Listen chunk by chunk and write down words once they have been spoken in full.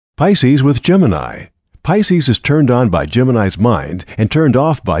Pisces with Gemini. Pisces is turned on by Gemini's mind and turned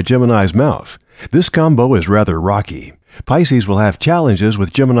off by Gemini's mouth. This combo is rather rocky. Pisces will have challenges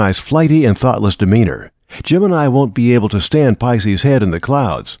with Gemini's flighty and thoughtless demeanor. Gemini won't be able to stand Pisces' head in the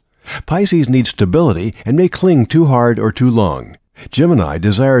clouds. Pisces needs stability and may cling too hard or too long. Gemini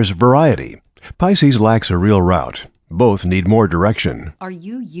desires variety. Pisces lacks a real route. Both need more direction. Are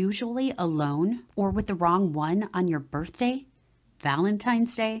you usually alone or with the wrong one on your birthday,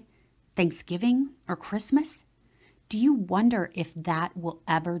 Valentine's Day, Thanksgiving, or Christmas? Do you wonder if that will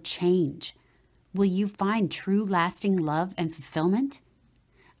ever change? Will you find true lasting love and fulfillment?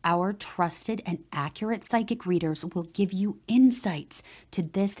 Our trusted and accurate psychic readers will give you insights to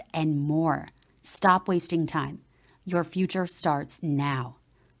this and more. Stop wasting time. Your future starts now.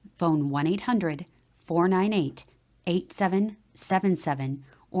 Phone 1-800-498-8777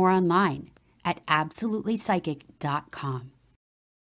 or online at absolutelypsychic.com.